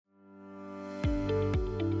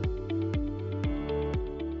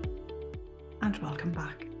welcome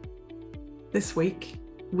back. This week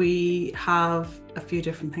we have a few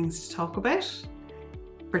different things to talk about.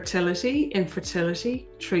 Fertility, infertility,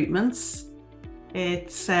 treatments.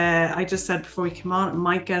 It's, I just said before we came on, it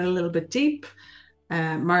might get a little bit deep.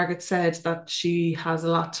 Margaret said that she has a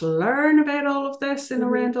lot to learn about all of this and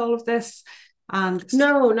around all of this. And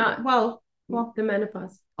well, the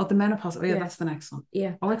menopause. Oh, the menopause. Oh, yeah, that's the next one.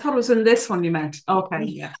 Yeah. Oh, I thought it was in this one you meant. Okay,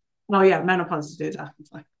 yeah. No, yeah, menopause to do that.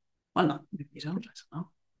 It's like, well, no, maybe you don't, I don't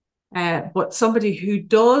know. But somebody who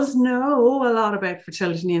does know a lot about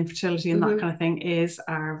fertility and infertility and that kind of thing is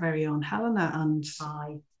our very own Helena. And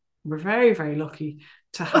we're very, very lucky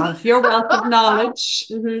to have your wealth of knowledge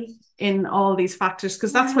in all these factors,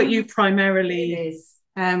 because that's what you primarily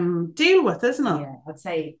deal with, isn't it? Yeah, I'd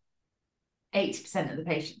say 80% of the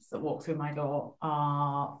patients that walk through my door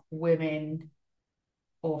are women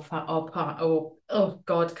or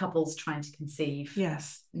couples trying to conceive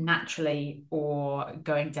naturally or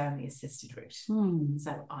going down the assisted route.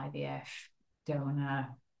 So IVF, donor,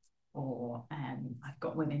 or I've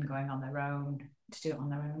got women going on their own to do it on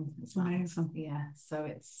their own as well. Amazing. Yeah, so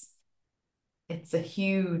it's a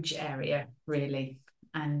huge area, really.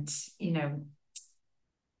 And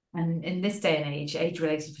and in this day and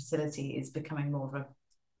age-related fertility is becoming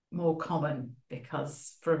more common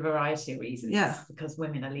because for a variety of reasons. Yeah. Because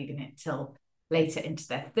women are leaving it till later into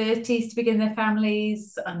their 30s to begin their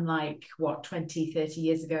families, unlike 20, 30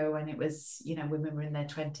 years ago when it was, women were in their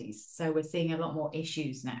 20s. So we're seeing a lot more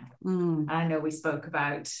issues now. I know we spoke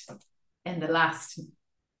about in the last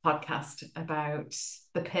podcast about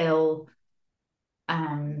the pill.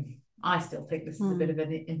 I still think this is a bit of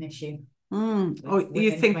an issue. Oh,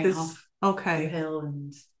 you think this? Okay. The pill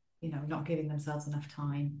and not giving themselves enough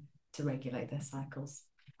time to regulate their cycles.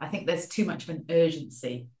 I think there's too much of an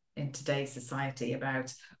urgency in today's society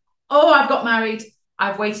about, I've got married,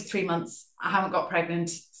 I've waited 3 months, I haven't got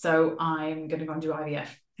pregnant, so I'm going to go and do IVF.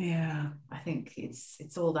 Yeah, I think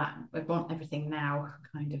it's all that we want everything now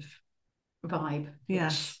kind of vibe.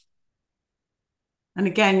 Yes. And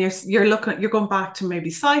again, you're going back to maybe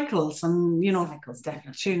cycles and cycles,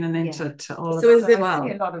 definitely tuning into to all of that. So is it a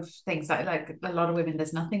lot of things like a lot of women,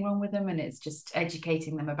 there's nothing wrong with them, and it's just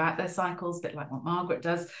educating them about their cycles, a bit like what Margaret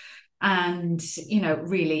does, and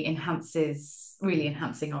really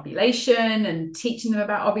enhancing ovulation and teaching them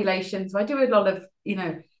about ovulation. So I do a lot of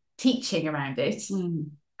teaching around it.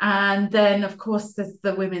 And then of course there's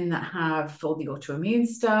the women that have all the autoimmune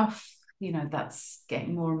stuff. That's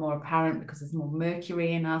getting more and more apparent because there's more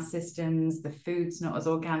mercury in our systems. The food's not as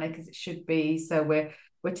organic as it should be. So we're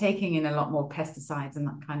taking in a lot more pesticides and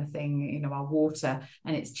that kind of thing, our water,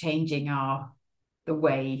 and it's changing the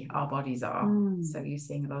way our bodies are. So you're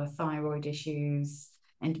seeing a lot of thyroid issues,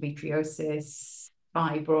 endometriosis,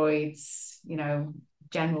 fibroids,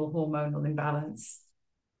 general hormonal imbalance.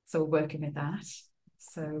 So we're working with that.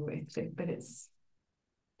 So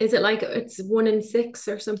is it like it's 1 in 6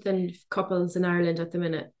 or something couples in Ireland at the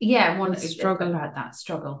minute? Yeah, one struggle about that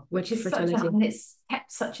struggle, which is fertility. And it's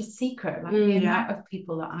kept such a secret. Like the amount of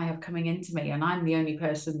people that I have coming into me, and I'm the only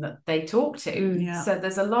person that they talk to. So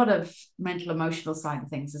there's a lot of mental emotional side of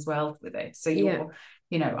things as well with it. So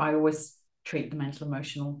I always treat the mental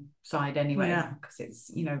emotional side anyway, because it's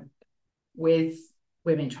with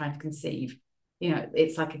women trying to conceive.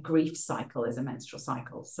 It's like a grief cycle is a menstrual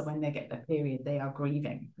cycle. So when they get their period, they are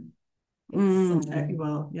grieving. Been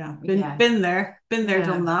there,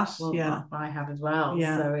 done that. Well, I have as well.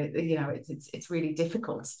 Yeah. So it's really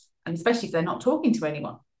difficult, and especially if they're not talking to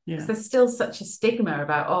anyone. Because there's still such a stigma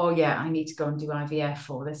about, I need to go and do IVF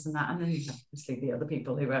or this and that, and then obviously the other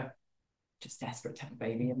people who are just desperate to have a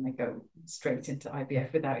baby and they go straight into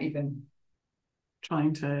IVF without even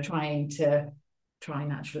trying to try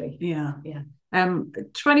naturally.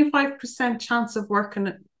 25% chance of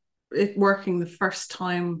working the first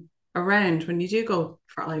time around when you do go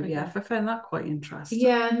for IVF. I found that quite interesting.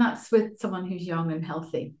 And that's with someone who's young and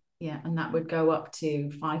healthy. And that would go up to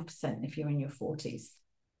 5% if you're in your 40s.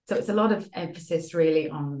 So it's a lot of emphasis really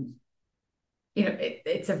on,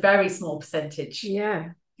 it's a very small percentage.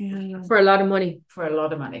 For a lot of money.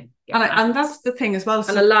 And that's the thing as well.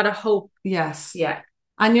 And a lot of hope. Yes.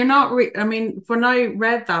 And you're not, when I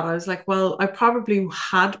read that, I was like, well, I probably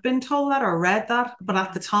had been told that or read that, but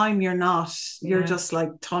at the time you're not. You're just like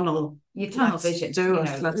tunnel vision. Do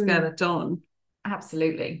it. Let's get it done.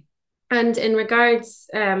 Absolutely. And in regards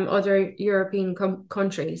other European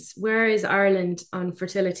countries, where is Ireland on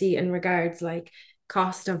fertility in regards like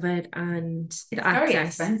cost of it and the access? Very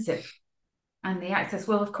expensive. And the access,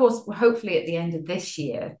 well, of course, hopefully at the end of this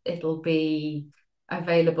year, it'll be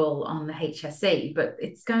available on the HSE, but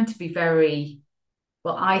it's going to be very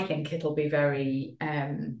well, I think it'll be very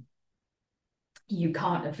you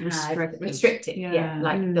can't have restricted. Yeah.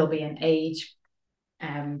 Like there'll be an age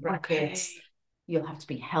bracket. Okay. You'll have to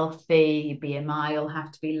be healthy, BMI will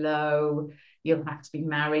have to be low, you'll have to be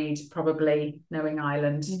married, probably, knowing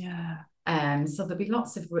Ireland. So there'll be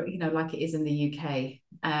lots of, like it is in the UK.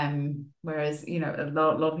 Whereas, a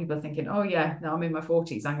lot of people are thinking, oh yeah, no, I'm in my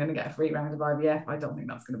 40s, I'm going to get a free round of IVF. I don't think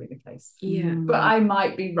that's going to be the case. But I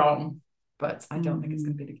might be wrong, but I don't think it's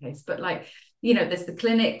going to be the case. But there's the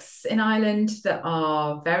clinics in Ireland that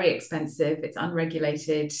are very expensive. It's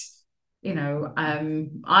unregulated.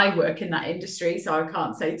 I work in that industry, so I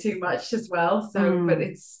can't say too much as well. So, but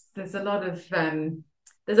there's a lot of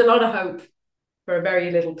hope for a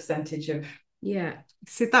very little percentage of.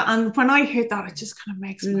 See that, and when I hear that, it just kind of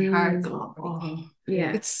makes my heart go up. Oh,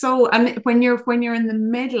 it's so, and when you're in the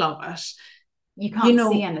middle of it, you can't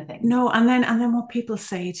see anything. No, and then what people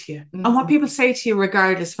say to you, and what people say to you,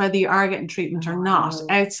 regardless whether you are getting treatment or not,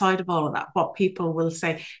 outside of all of that, what people will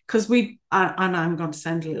say, because and I'm going to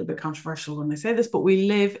sound a little bit controversial when I say this, but we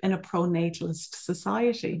live in a pronatalist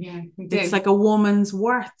society. Yeah, we do. It's like a woman's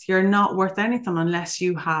worth. You're not worth anything unless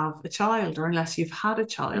you have a child or unless you've had a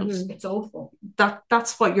child. It's awful.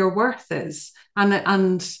 That's what your worth is,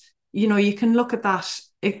 and you can look at that.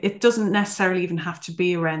 It doesn't necessarily even have to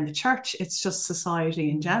be around the church. It's just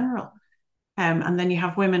society in general. And then you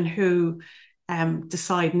have women who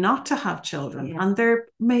decide not to have children, and they're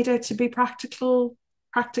made out to be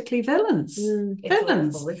practically villains.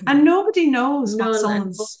 Villains. Awful, and nobody knows what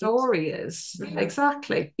someone's story is.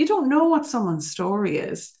 Exactly. You don't know what someone's story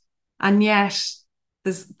is. And yet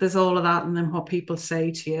there's all of that, and then what people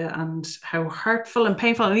say to you and how hurtful and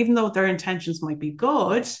painful. And even though their intentions might be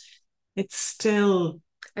good, it's still.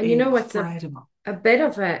 And what's a bit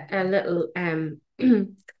of a little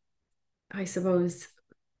I suppose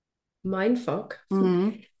mindfuck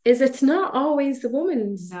is it's not always the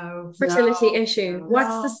woman's fertility issue.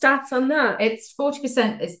 What's the stats on that? It's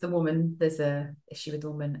 40% is the woman. There's a issue with the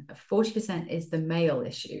woman. 40% is the male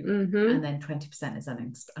issue, and then 20% is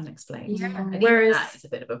unexplained. And whereas that is a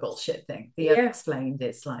bit of a bullshit thing. The unexplained,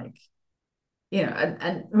 it's like.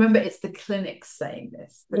 And remember, it's the clinics saying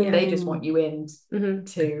this. They just want you in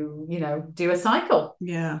to, do a cycle.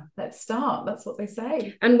 Let's start. That's what they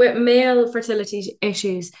say. And with male fertility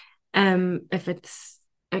issues, if it's,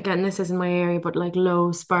 again, this isn't my area, but like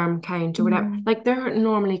low sperm count or whatever, like they're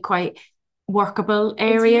normally quite workable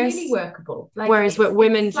areas. It's really workable. Whereas with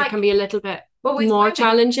women's, it can be a little bit more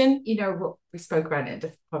challenging. We spoke about it in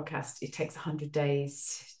the podcast. It takes 100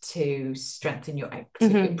 days to strengthen your egg,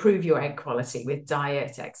 to improve your egg quality with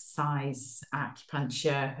diet, exercise,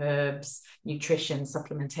 acupuncture, herbs, nutrition,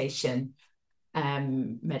 supplementation,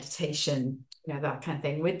 meditation, that kind of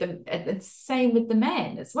thing. With them, and same with the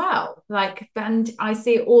men as well. And I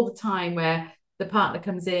see it all the time where the female partner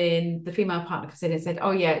comes in and said, oh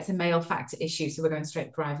yeah, it's a male factor issue, so we're going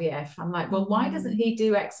straight for IVF. I'm like, well, why doesn't he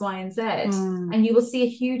do X, Y, and Z? And you will see a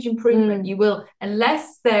huge improvement. You will,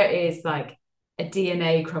 unless there is like a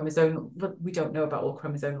DNA chromosomal, but we don't know about all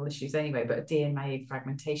chromosomal issues anyway, but a DNA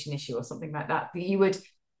fragmentation issue or something like that, you would,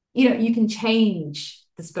 you can change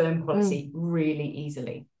the sperm quality really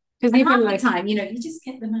easily. Because even half the time, you just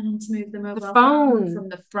get the man to move the mobile phone from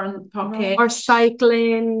the front pocket, or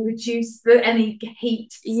cycling, reduce any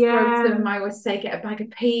heat. Scrotum. I always say, get a bag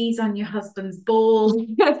of peas on your husband's balls.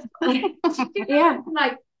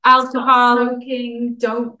 Like alcohol, smoking,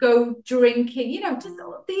 don't go drinking. Just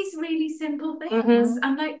all these really simple things.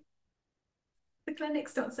 And the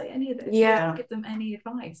clinics don't say any of this. They don't give them any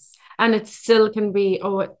advice, and it still can be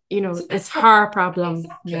it's her problem.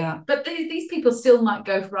 Exactly. But these people still might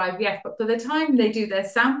go for IVF, but by the time they do their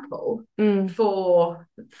sample for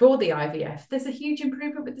the IVF, there's a huge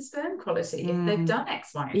improvement with the sperm quality if they've done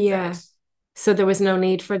X, Y, and Z. So there was no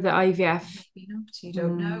need for the IVF. You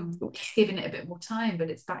don't know. Just giving it a bit more time, but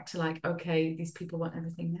it's back to like, okay, these people want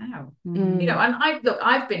everything now. And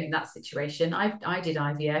I've been in that situation. I did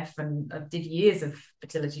IVF and I did years of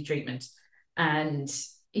fertility treatment, and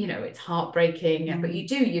it's heartbreaking. But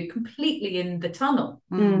you're completely in the tunnel.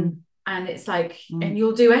 And it's like, and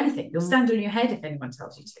you'll do anything. You'll stand on your head if anyone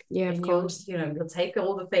tells you to. Yeah, of course. You'll take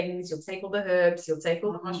all the things, you'll take all the herbs, you'll take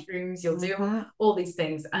all the mushrooms, you'll do all these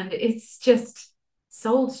things. And it's just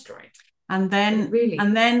soul destroying. And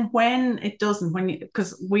then when it doesn't,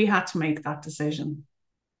 because we had to make that decision,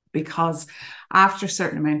 because after a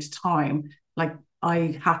certain amount of time, like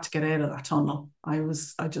I had to get out of that tunnel. I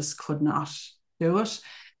just could not do it.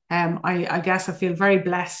 I guess I feel very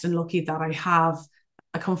blessed and lucky that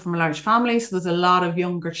I come from a large family, so there's a lot of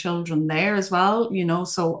younger children there as well,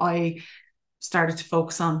 so I started to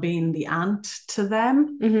focus on being the aunt to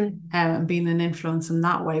them and being an influence in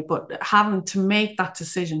that way. But having to make that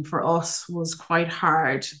decision for us was quite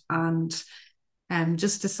hard. And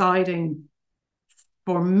just deciding,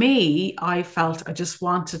 for me, I felt I just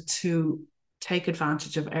wanted to take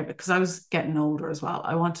advantage of everything, because I was getting older as well.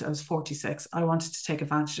 I was 46. I wanted to take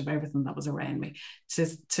advantage of everything that was around me,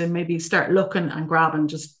 to maybe start looking and grabbing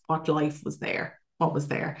just what life was there, what was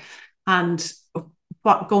there. And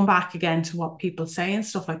going back again to what people say and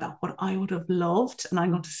stuff like that, what I would have loved, and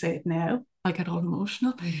I'm going to say it now, I get all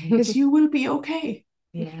emotional, is you will be okay.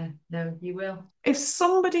 Yeah, no, you will. If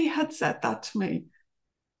somebody had said that to me,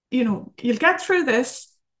 you'll get through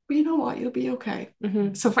this, but you know what, you'll be okay.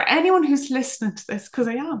 So for anyone who's listening to this, because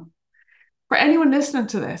I am, for anyone listening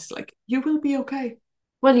to this, like, you will be okay.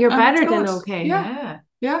 Well, you're better than okay. Yeah.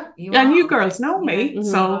 And you girls know me.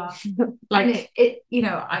 So like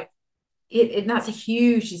that's a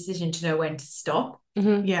huge decision to know when to stop.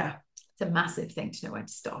 Yeah. It's a massive thing to know when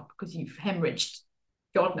to stop, because you've hemorrhaged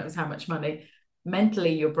God knows how much money.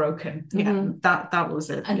 Mentally, you're broken. Yeah, that was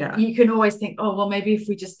it. And you can always think, oh, well, maybe if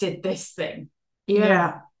we just did this thing.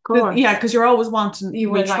 Yeah. Of course. Yeah, because you're always wanting,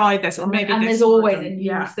 we try this, or maybe and this, there's always a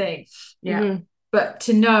new thing. Yeah. But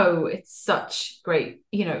to know it's such great,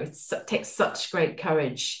 it takes such great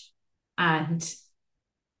courage, and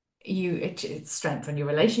it's strengthen your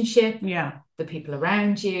relationship. Yeah. The people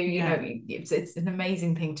around you, it's an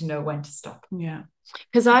amazing thing to know when to stop. Yeah.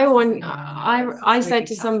 Because I said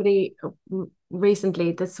to somebody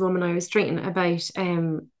recently, this woman I was treating, about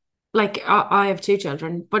like I have 2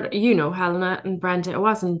 children, but Helena and Brenda, it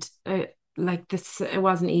wasn't like this, it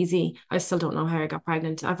wasn't easy. I still don't know how I got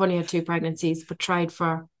pregnant. I've only had 2 pregnancies, but tried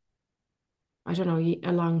for, I don't know,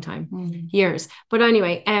 a long time, years. But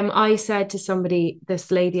anyway, I said to somebody, this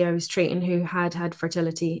lady I was treating who had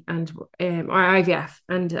fertility and or IVF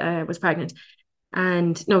and was pregnant.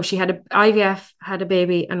 And no, she had IVF, had a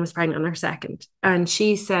baby, and was pregnant on her second. And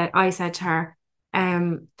I said to her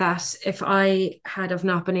that if I had have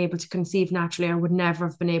not been able to conceive naturally, I would never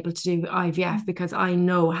have been able to do IVF, because I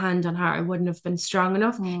know, hand on heart, I wouldn't have been strong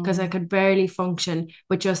enough, because I could barely function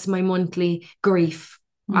with just my monthly grief.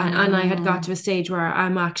 And I had got to a stage where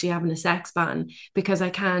I'm actually having a sex ban, because I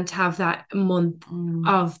can't have that month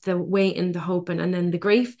of the waiting, the hoping, and then the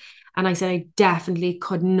grief. And I said I definitely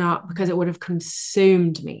could not, because it would have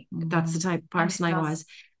consumed me. That's the type of person I was.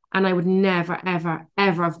 And I would never, ever,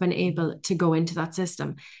 ever have been able to go into that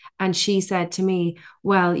system. And she said to me,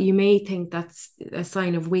 well, you may think that's a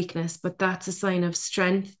sign of weakness, but that's a sign of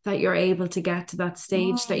strength, that you're able to get to that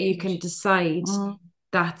stage that you can decide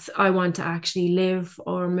that I want to actually live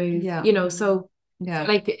or move, so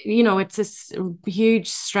like, it's this huge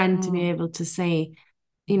strength to be able to say,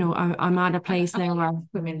 I'm at a place now where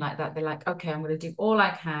women like that, they're like, okay, I'm going to do all I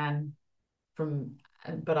can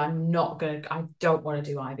but I don't want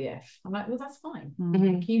to do IVF. I'm like, well, that's fine.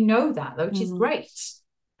 That though, which is great.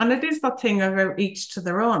 And it is that thing of each to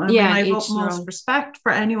their own. I mean, I have utmost respect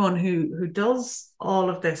for anyone who does all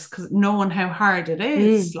of this, because knowing how hard it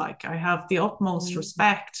is, like, I have the utmost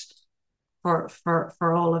respect for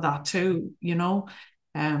all of that too,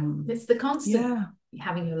 It's the constant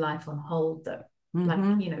having your life on hold though. Like,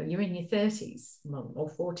 you're in your 30s or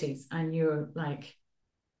 40s, and you're like,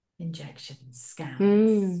 injections,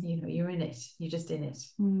 scans, you're in it, you're just in it,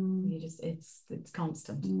 it's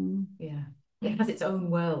constant. It has its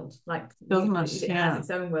own world, like, doesn't it? It has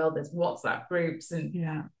its own world. There's WhatsApp groups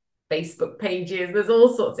and Facebook pages, there's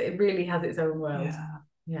all sorts. It really has its own world.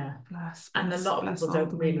 Bless, and a lot of people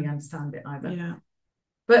don't really understand it either.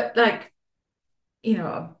 But like,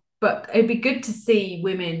 but it'd be good to see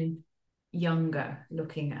women younger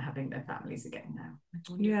looking at having their families again now. I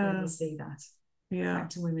wonder if we'll see that.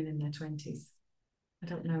 Back to women in their 20s. I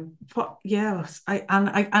don't know. But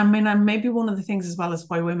I mean, and maybe one of the things as well is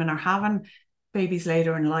why women are having babies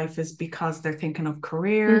later in life is because they're thinking of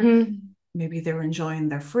career. Maybe they're enjoying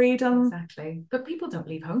their freedom. Exactly. But people don't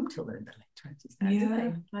leave home till they're in their late 20s now, do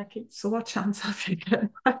they? Like, so what chance have you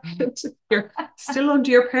getting back? You're still under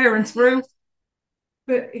your parents' roof.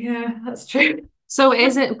 But yeah, that's true. So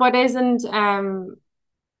isn't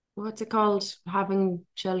what's it called? Having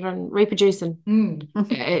children, reproducing.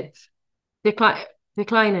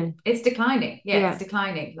 Declining. It's declining. It's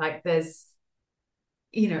declining. Like, there's,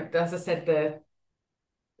 as I said,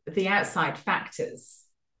 the outside factors,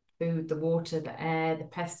 food, the water, the air, the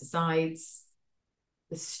pesticides,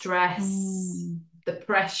 the stress, the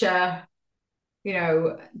pressure,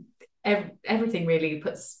 everything really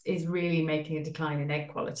is really making a decline in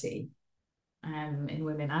egg quality, in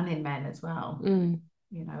women and in men as well.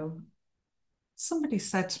 Somebody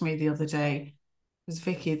said to me the other day, was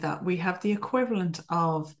Vicky, that we have the equivalent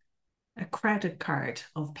of a credit card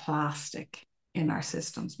of plastic in our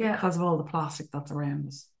systems because of all the plastic that's around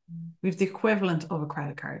us. We have the equivalent of a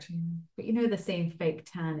credit card. But you know, they're saying fake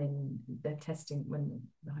tan in their testing when,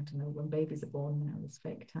 I don't know, when babies are born now, there's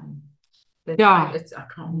fake tan. I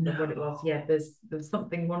can't remember what it was. Yeah, there's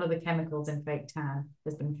something, one of the chemicals in fake tan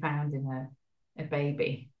has been found in a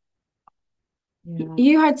baby. Yeah.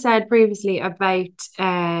 You had said previously about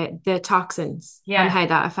the toxins and how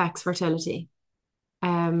that affects fertility.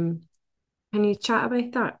 Can you chat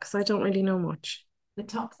about that? Because I don't really know much. The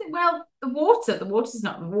toxin, well, the water's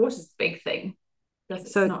the big thing.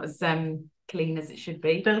 It's not as clean as it should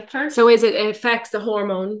be. So it affects the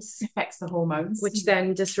hormones? It affects the hormones, which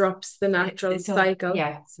then disrupts the natural cycle.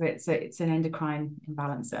 So it's an endocrine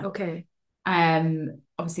imbalancer. Okay.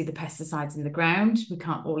 Obviously the pesticides in the ground, we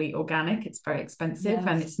can't all eat organic, it's very expensive,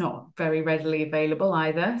 and it's not very readily available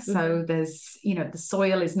either. So there's, the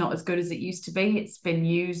soil is not as good as it used to be. It's been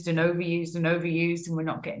used and overused and we're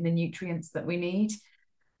not getting the nutrients that we need.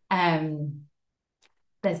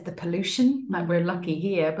 There's the pollution, like we're lucky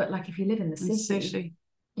here, but like if you live in the city,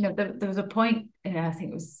 there was a point, I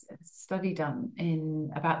think it was a study done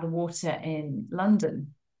about the water in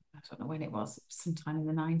London. I don't know when it was sometime in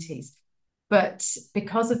the 90s. But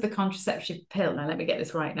because of the contraceptive pill, now let me get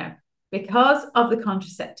this right now. Because of the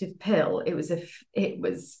contraceptive pill, it was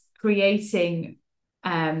creating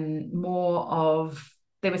they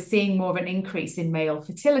were seeing more of an increase in male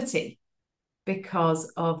fertility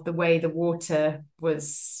because of the way the water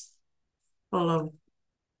was full of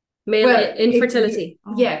male infertility.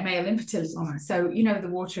 Male infertility. So the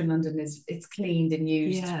water in London it's cleaned and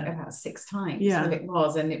used about 6 times. Yeah, it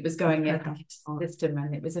was, and it was going into the system,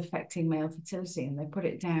 and it was affecting male fertility, and they put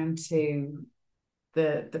it down to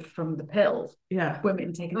from the pill. Yeah,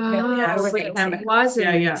 women taking the pill. It wasn't.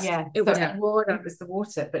 It was the water. It was the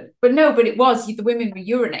water, but it was the women were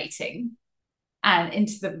urinating and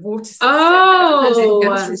into the water system. It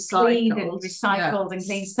was cleaned and recycled and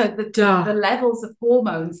cleaned. So the levels of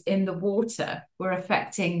hormones in the water were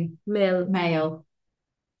affecting male.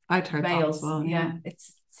 I'd heard males. That as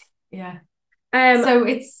well. So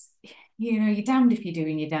it's you're damned if you do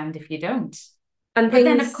and you're damned if you don't. But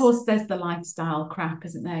then of course there's the lifestyle crap,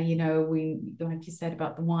 isn't there? We, like you said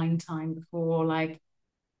about the wine time before, like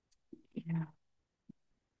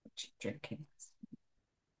drinking.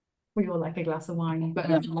 We all like a glass of wine, but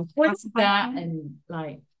what's that? And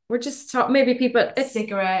like we're just talking, maybe people, it's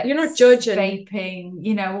cigarettes, you're not judging,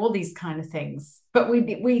 vaping, all these kind of things. But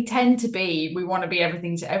we tend to we want to be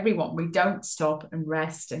everything to everyone. We don't stop and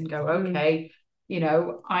rest and go, okay,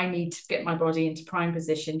 I need to get my body into prime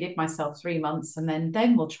position, give myself 3 months, and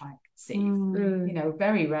then we'll try and conceive.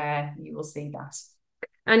 Very rare you will see that.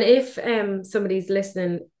 And if somebody's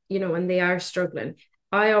listening, and they are struggling,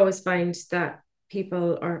 I always find that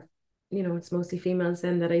people are, it's mostly females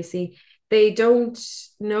then that I see, they don't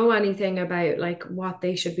know anything about like what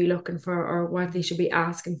they should be looking for or what they should be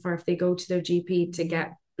asking for if they go to their GP to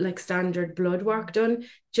get like standard blood work done,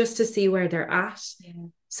 just to see where they're at.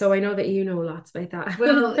 So I know that lots about that.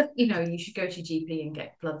 Well, you should go to your GP and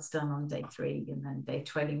get bloods done on day 3 and then day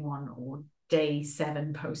 21 or day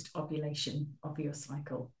 7 post-ovulation of your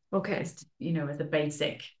cycle. Okay. Just, as a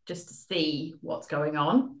basic, just to see what's going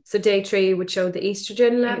on. So day 3 would show the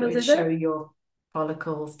estrogen levels, it would show your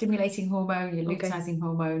follicle stimulating hormone, your luteinizing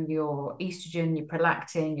hormone, your estrogen, your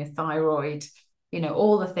prolactin, your thyroid,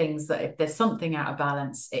 all the things that if there's something out of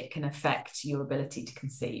balance, it can affect your ability to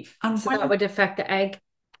conceive. And so that would affect the egg?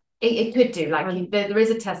 It could do. Like there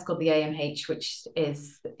is a test called the AMH, which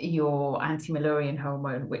is your anti-Mullerian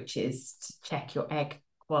hormone, which is to check your egg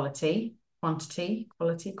quality, quantity,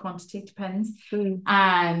 depends.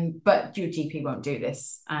 But your GP won't do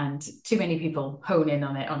this, and too many people hone in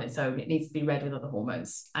on it on its own. It needs to be read with other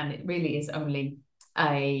hormones, and it really is only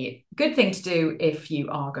a good thing to do if you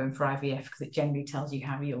are going for IVF, because it generally tells you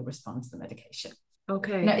how you'll respond to the medication.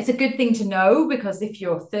 Okay. Now, it's a good thing to know, because if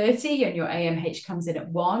you're 30 and your AMH comes in at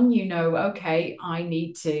 1, okay, I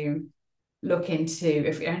need to look into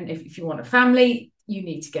if you want a family, you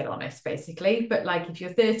need to get on it, basically. But like if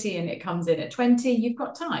you're 30 and it comes in at 20, you've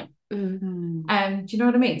got time. Do you know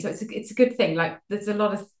what I mean? So it's a good thing. Like there's a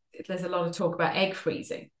lot of talk about egg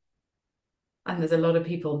freezing, and there's a lot of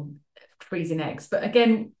people freezing eggs. But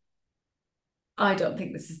again, I don't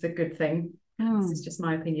think this is the good thing. This is just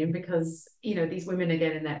my opinion, because these women are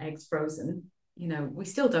getting their eggs frozen. We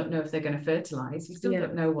still don't know if they're going to fertilize. We still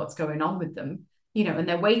don't know what's going on with them. And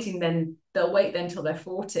they're waiting. Then they'll wait then till they're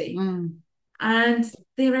 40, and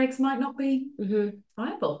their eggs might not be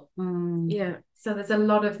viable. Yeah. So there's a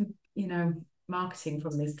lot of marketing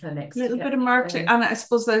from these clinics. A little bit of marketing, and I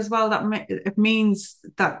suppose as well that it means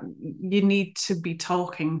that you need to be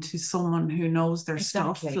talking to someone who knows their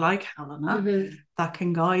stuff, like Helena, that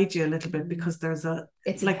can guide you a little bit, because there's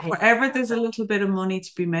wherever there's a little bit of money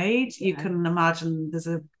to be made, you can imagine there's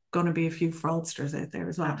going to be a few fraudsters out there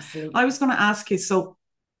as well. Absolutely. I was going to ask you, so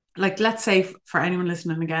like, let's say for anyone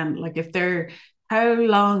listening again, like how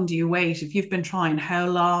long do you wait? If you've been trying, how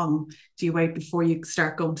long do you wait before you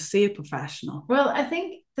start going to see a professional? Well, I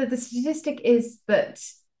think that the statistic is that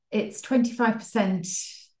it's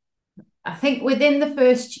 25%. I think within the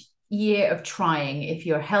first year of trying, if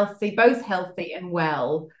you're healthy, both healthy and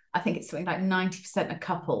well, I think it's something like 90% of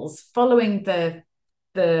couples following the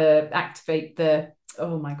activate the,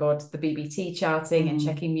 oh my God, the BBT charting and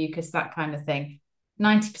checking mucus, that kind of thing.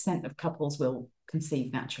 90% of couples will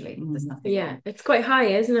conceive naturally. There's nothing wrong. It's quite high,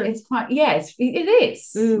 isn't it? It's quite, it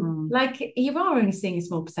is. Like, you are only seeing a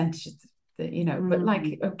small percentage of but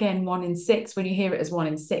like, again, 1 in 6, when you hear it as 1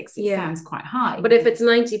 in 6, it sounds quite high. But if it's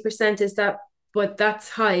 90%, but that's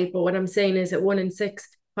high. But what I'm saying is that 1 in 6,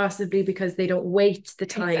 possibly because they don't wait the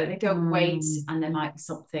time. Exactly. They don't wait, and there might be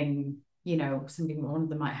something, one of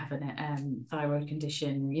them might have a thyroid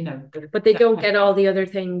condition, but they don't get all the other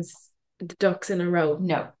things, the ducks in a row.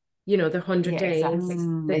 No. The 100 days,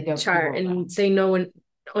 they don't chart, and they know and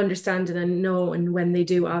understand it and know, and when they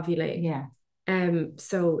do ovulate. Yeah.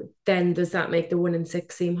 So then does that make the 1 in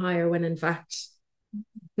 6 seem higher, when in fact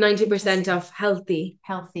 90% of healthy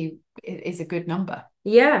is a good number?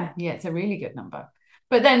 Yeah, it's a really good number.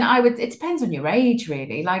 But then it depends on your age,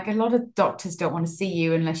 really. Like, a lot of doctors don't want to see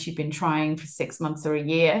you unless you've been trying for 6 months or a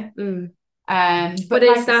year. But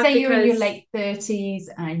like, say you're in your late 30s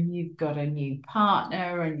and you've got a new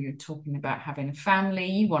partner and you're talking about having a family,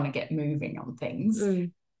 you want to get moving on things.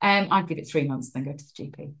 I'd give it 3 months, then go to the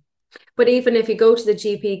GP. But even if you go to the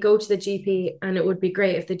GP, and it would be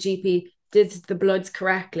great if the GP did the bloods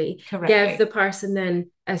correctly. Give the person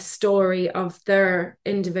then a story of their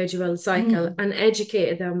individual cycle and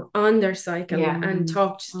educated them on their cycle and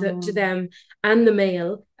talked to them and the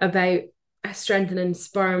male about strengthening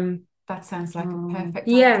sperm. That sounds like a perfect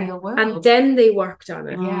ideal world. And then they worked on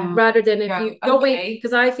it. Rather than if you don't wait,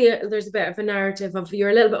 because I feel there's a bit of a narrative of, you're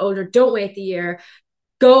a little bit older, don't wait the year,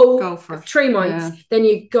 go for 3 months, then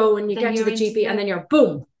you go and you get to the GP, and then you're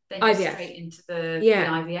boom, then IVF. Straight into the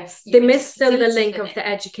IVF. They miss still the link of the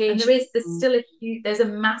education. And there's still there's a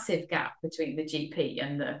massive gap between the GP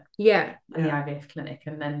and the IVF clinic,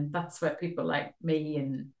 and then that's where people like me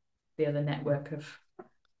and the other network of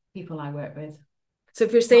people I work with. So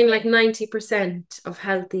if you're saying like 90% of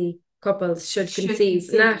healthy couples should conceive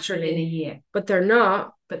naturally in a year, but they're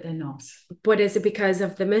not. But is it because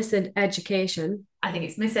of the miseducation? I think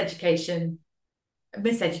it's miseducation.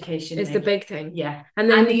 Miseducation is the big thing. Yeah. And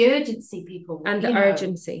then the urgency, people. And the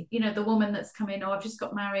urgency. The woman that's come in, I've just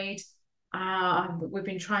got married. We've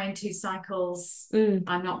been trying 2 cycles.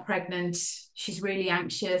 I'm not pregnant. She's really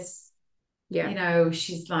anxious. Yeah.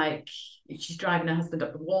 She's like, she's driving her husband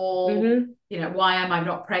up the wall. Why am I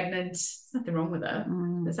not pregnant? There's nothing wrong with her.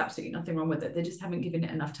 There's absolutely nothing wrong with it. They just haven't given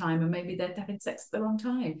it enough time, and maybe they're having sex at the wrong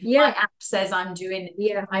time. My app says I'm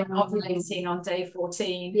ovulating on day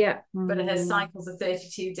 14. But her cycles are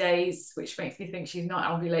 32 days, which makes me think she's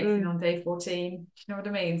not ovulating on day 14. Do you know what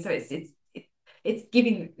I mean? So it's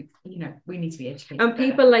giving, we need to be educated. And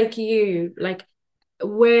people like you, like,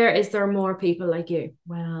 where is there more people like you?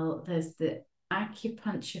 Well, there's the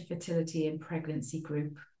Acupuncture, Fertility and Pregnancy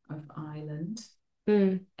Group of Ireland,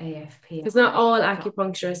 AFP. Because not all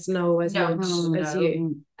acupuncturists know as much as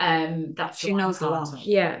you. That's she knows a lot.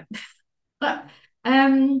 Yeah.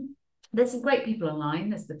 There's some great people online.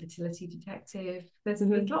 There's the Fertility Detective. There's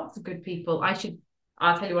lots of good people.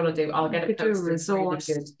 I'll tell you what I'll do. I'll get a post. Resource.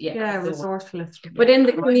 Really resourceful. But in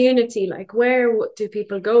the community, like, where do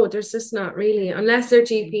people go? There's just not really, unless their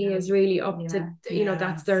GP is really up to,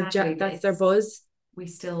 that's their that's their buzz. We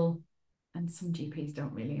still, and some GPs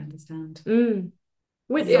don't really understand.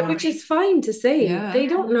 Which is fine to say. They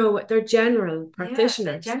don't know what they're general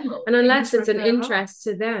practitioners. And unless it's an interest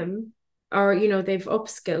to them, or they've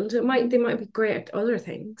upskilled, they might be great at other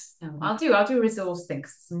things. I'll do a resource thing,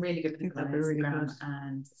 because some really good people on Instagram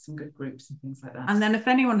and some good groups and things like that. And then if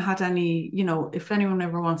anyone had any, if anyone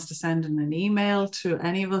ever wants to send in an email to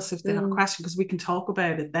any of us if they have a question, because we can talk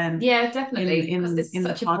about it then. Definitely. In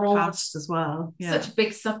the podcast as well. Such a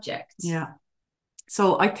big subject.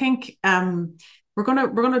 So I think we're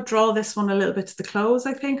gonna draw this one a little bit to the close,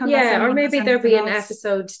 I think. Or maybe there'll be an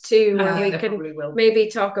episode 2 where we can maybe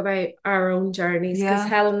talk about our own journeys. Because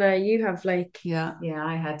Helena, you have like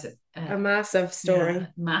I had a massive story,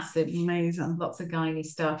 massive, amazing, lots of gynae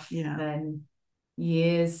stuff. Then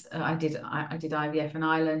years. I did IVF in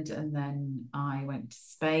Ireland, and then I went to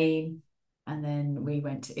Spain, and then we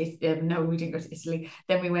went to no, we didn't go to Italy.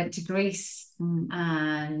 Then we went to Greece,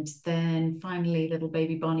 and then finally little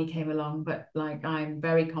baby Bonnie came along. But like, I'm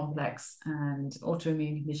very complex, and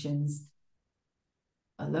autoimmune conditions,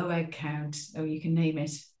 a low egg count, you can name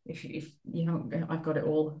it. If you don't, I've got it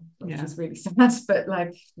all, which is really sad. But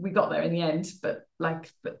like, we got there in the end. But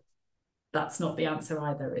that's not the answer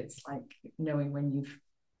either. It's like knowing when you've.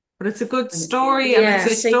 But it's a good story, and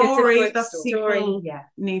it's a story that people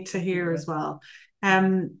need to hear as well.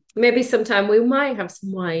 Maybe sometime we might have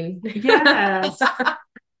some wine. Yes, a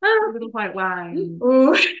little white wine.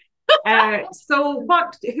 So,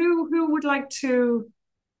 who would like to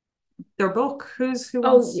their book? Who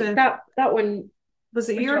wants to? That one. Was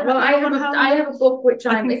it your? Well, I have a book which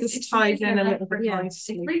I think this ties in a little bit. It's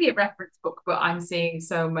really a reference book, but I'm seeing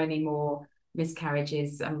so many more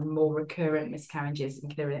miscarriages and more recurrent miscarriages in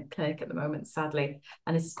clinic at the moment, sadly.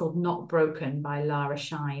 And this is called Not Broken by Lara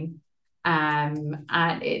Shine. And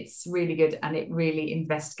it's really good, and it really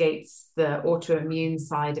investigates the autoimmune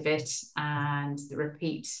side of it and the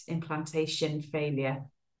repeat implantation failure,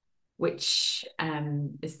 which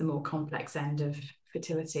is the more complex end of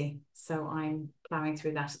fertility. So I'm plowing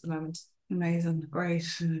through that at the moment. Amazing, great.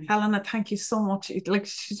 Helena, thank you so much. Like,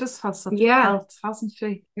 she just has such health, hasn't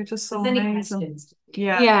she? You're just so amazing.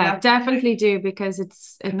 Yeah, definitely do, because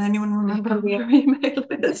it's Can anyone remember your email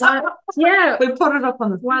is? We'll put it up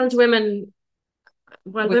on the Wild Women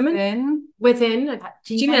Within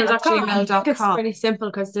gmail.com. It's pretty simple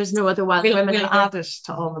because there's no other Wild Women. We'll add it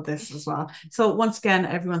to all of this as well. So once again,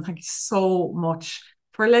 everyone, thank you so much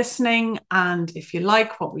for listening. And if you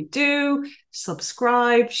like what we do,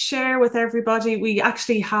 subscribe, share with everybody. We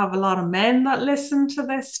actually have a lot of men that listen to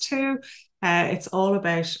this too. It's all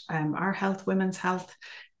about our health, women's health.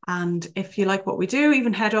 And if you like what we do,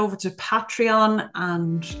 even head over to Patreon,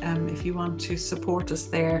 and if you want to support us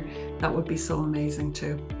there, that would be so amazing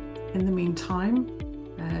too. In the meantime,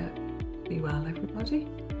 be well, everybody,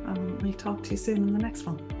 and we'll talk to you soon in the next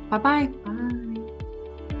one. Bye-bye. Bye.